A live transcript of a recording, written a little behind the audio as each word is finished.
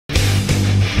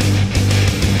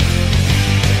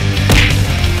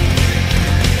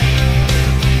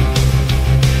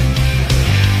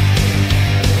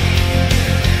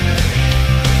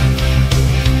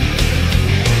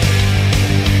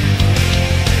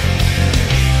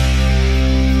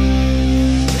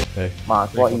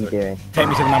Mark, what are you doing? Take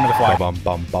me to the man with the flag. Bum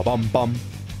bum bum bum bum.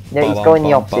 No, he's going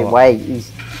the opposite way.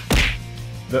 He's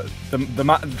the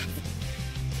man.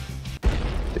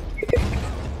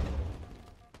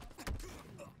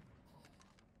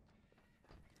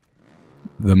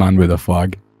 The man with a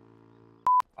flag.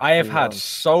 I have had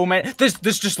so many.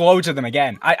 There's just loads of them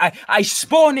again. I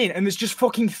spawn in and there's just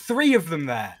fucking 3 of them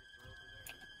there.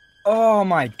 Oh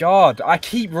my god! I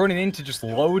keep running into just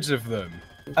loads of them.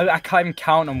 I can't even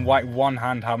count on like one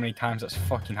hand how many times that's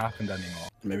fucking happened anymore.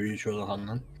 Maybe you should have hand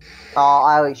then. Oh,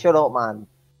 Alex, shut up, man.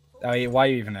 Oh, why are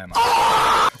you even there, man?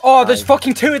 Oh, there's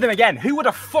fucking 2 of them again. Who would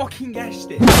have fucking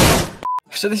guessed it?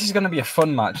 So this is gonna be a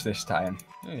fun match this time.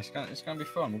 Yeah, it's gonna be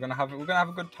fun. We're gonna have a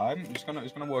good time. It's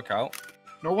gonna work out.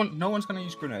 No one's gonna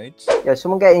use grenades. Yo,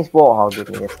 someone get in his warthog with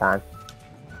me this time.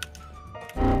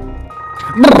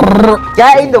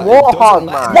 Get in the warthog,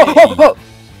 man!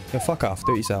 Yeah, fuck off.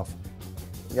 Do it yourself.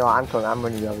 Yo, I'm coming. I'm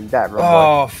running over. You better run.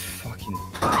 Oh, fucking.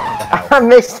 I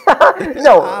missed.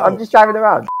 No, I'm just driving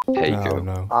around. There you go.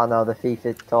 No. Oh no, the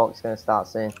FIFA talk's gonna start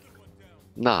soon.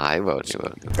 Nah, it won't.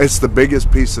 It's the biggest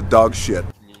piece of dog shit.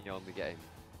 You're on the game.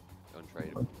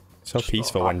 Untradeable. So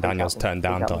peaceful when Daniel's turned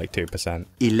down to like 2%.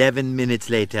 11 minutes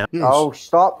later. Oh,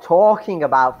 stop talking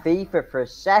about FIFA for a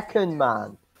second,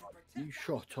 man. You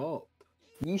shut up.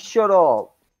 You shut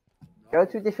up. Go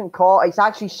to a different court. It's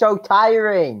actually so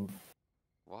tiring.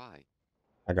 Why?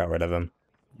 I got rid of them.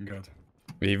 Good.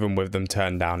 Even with them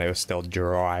turned down, it was still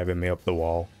driving me up the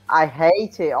wall. I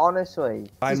hate it, honestly.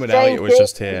 Fine It's when the same Elliott was thing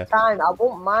just every here. time. I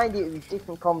won't mind it with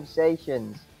different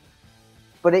conversations.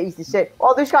 But it is the same.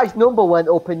 Oh, this guy's number went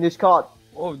up in this card.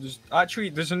 Oh,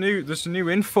 there's a new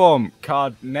inform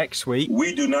card next week.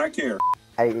 We do not care.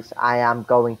 I am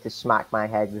going to smack my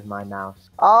head with my mouse.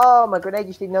 Oh, my grenade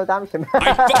just did no damage to me.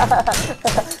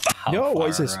 Yo, what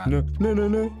is this? No.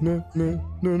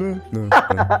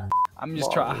 I'm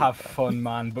just trying to have fun,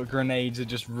 man, but grenades are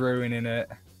just ruining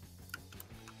it.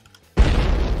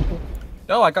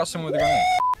 Oh, I got someone with a grenade.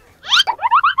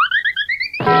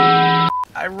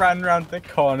 I ran round the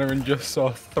corner and just saw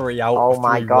 3 out of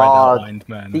 3 red outlined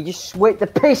men. He just switched the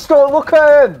pistol. Look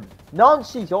at him.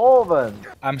 Nonsense, all of them.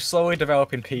 I'm slowly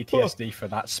developing PTSD for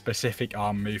that specific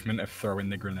arm movement of throwing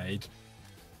the grenade.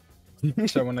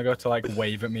 So when I go to like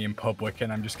wave at me in public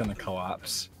and I'm just gonna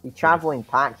collapse. You're traveling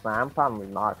packs, man. I'm playing with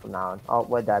Mark from now on. Oh,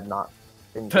 we're dead, Mark.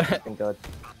 It's been good.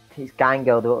 He's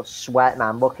Gango, the little sweat,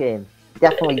 man. Look at him.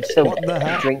 Definitely still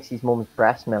drinks his mum's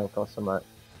breast milk or something.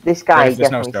 This guy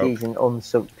definitely sees an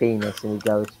unsucked penis and he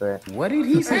goes for it. What did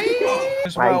he say?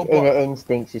 Like, inner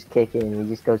instincts just kick in and he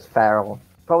just goes feral.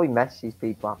 Probably messages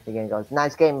people after the game and goes,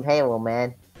 nice game of Halo,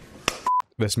 man.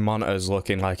 This monitor's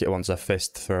looking like it wants a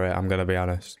fist through it, I'm gonna be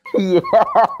honest. Yeah,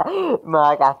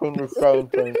 Mark, I think the same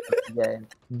thing for the game.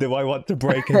 Do I want to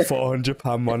break a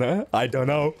 £400 monitor? I don't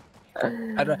know.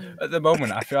 At the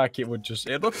moment, I feel like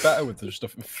it'd look better with just a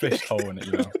fist hole in it,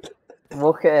 you know.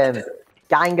 Look at him.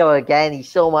 Gango again, he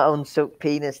saw my unsucked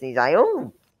penis and he's like,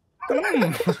 oh.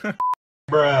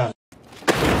 Bruh.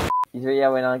 He's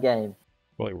re-going our game.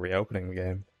 Well, reopening the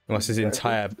game. Unless his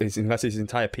entire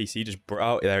PC just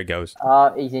oh, there he goes.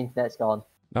 His internet's gone.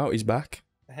 No, he's back.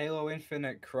 Halo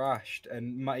Infinite crashed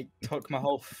and Mike took my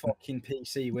whole fucking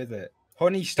PC with it.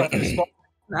 Honey stopped responding.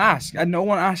 And no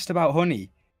one asked about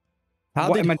Honey.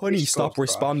 How did Honey stop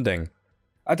responding?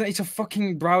 I don't. It's a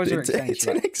fucking browser extension. It's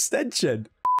an extension.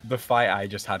 The fight I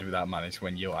just had with that man is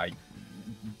when you like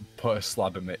put a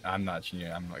slab at me. I'm not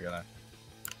gonna.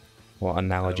 What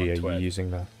analogy are you using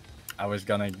there? I was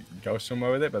gonna go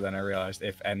somewhere with it, but then I realised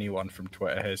if anyone from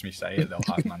Twitter hears me say it, they'll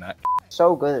have my neck.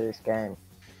 So good at this game.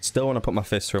 Still want to put my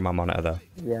fist through my monitor though.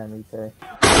 Yeah, me too.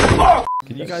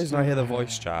 Can you guys not hear the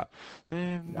voice chat?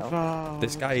 No.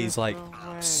 This guy is like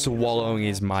swallowing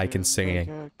his mic and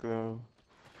singing. Oh,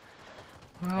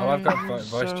 I've got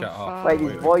voice chat off. Wait,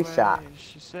 his voice chat?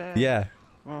 Yeah.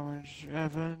 Won't you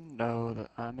ever know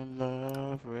that I'm in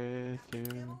love with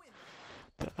you?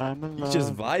 He's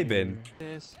just vibing.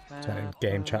 Turn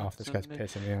game chat off, this guy's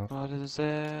pissing me off.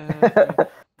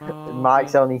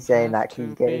 Mike's only saying that because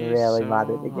he's getting really mad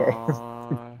at the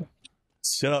game.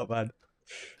 Shut up, man.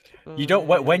 You don't.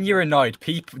 When you're annoyed,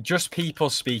 people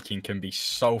speaking can be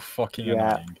so fucking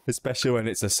annoying. Especially when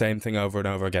it's the same thing over and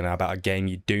over again about a game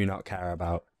you do not care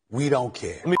about. We don't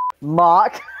care.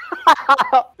 Mark.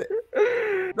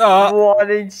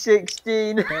 1 in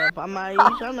 16. If I'm not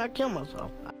easy, I'm not killing myself.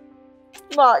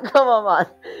 Mark, come on, man.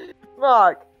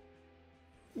 Mark.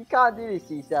 You can't do this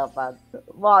to yourself, man.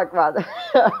 Mark, man.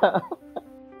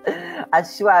 I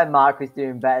swear Mark was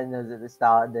doing better than us at the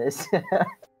start of this.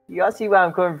 You gotta see where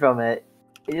I'm coming from, it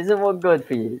doesn't look good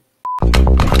for you.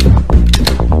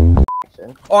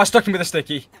 section. Oh, I stuck him with a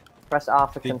sticky. Press R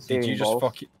for Did consumables. you just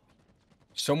fuck it?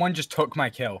 Someone just took my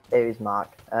kill. It was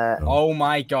Mark. Oh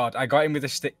my god, I got him with a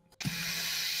stick.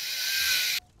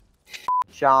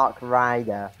 Shark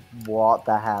Rider. What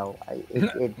the hell?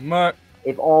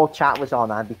 If all chat was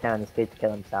on, I'd be telling this kid to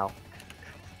kill himself.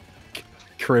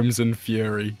 Crimson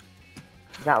Fury.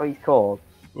 Is that what he's called?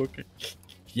 Okay.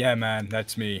 Yeah, man,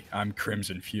 that's me. I'm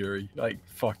Crimson Fury. Like,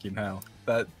 fucking hell.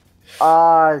 That.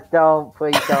 Oh,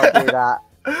 please don't do that.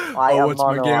 Like oh, what's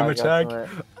my game tag?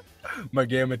 My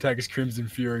game tag is Crimson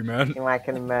Fury, man. Like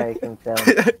an American film.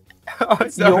 Oh,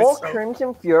 it's your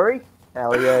Crimson Fury?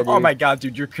 Hell yeah, dude. Oh my god,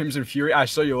 dude, you're Crimson Fury. I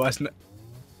saw you last night.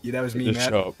 Yeah, that was me, just man.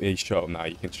 Shut up. Yeah, shut up now.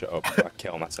 You can shut up. I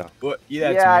kill myself. What?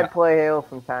 Yeah, yeah, I play Halo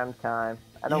from time to time.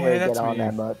 I don't really get on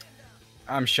that much.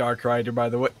 I'm Shark Rider, by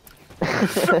the way.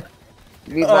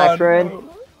 Meet my friend.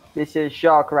 No. This is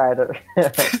Shark Rider.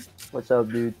 What's up,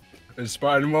 dude? It's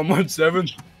Spider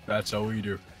 117. That's how we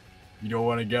do. You don't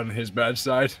want to get on his bad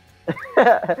side.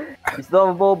 He's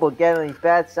lovable, but get on his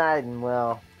bad side, and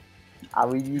well,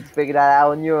 you need to figure that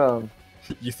out on your own.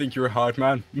 You think you're a hard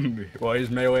man? Why is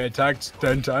melee attacks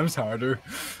 10 times harder?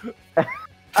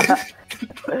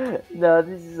 No,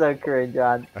 this is so cringe,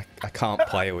 John. I can't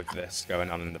play with this going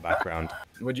on in the background.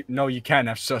 No, you can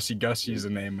have Sussy Gussie as a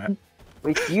name, man.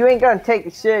 Wait, you ain't gonna take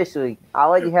it seriously. I'll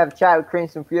let you have a chat with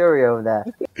Crimson Fury over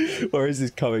there. Where is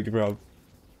this coming from?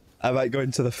 I might go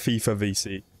into the FIFA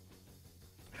VC.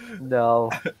 No.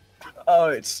 Oh,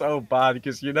 it's so bad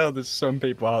because you know there's some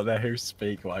people out there who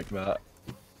speak like that.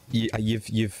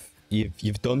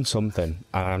 You've done something,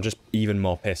 and I'm just even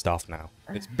more pissed off now.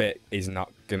 This bit is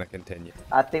not gonna continue.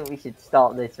 I think we should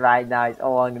stop this right now. It's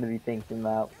all I'm gonna be thinking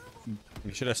about.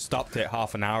 We should have stopped it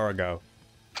half an hour ago.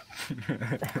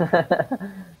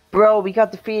 Bro, we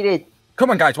got defeated.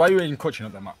 Come on, guys. Why are you even clutching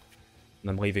at them up?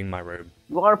 I'm leaving my room.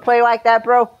 You want to play like that,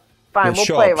 bro? Fine, we'll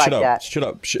play like that. Shut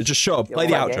up. Just shut up. Play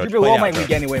the outro. You're all my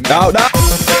league anyway, man. No.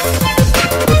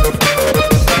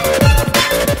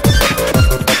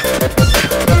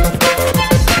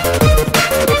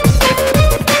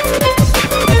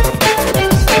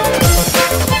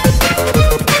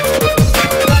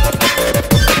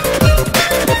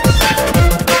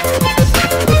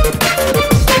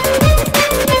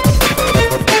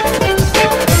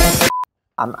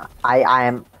 I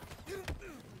am.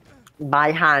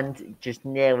 My hand just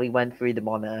nearly went through the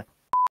monitor.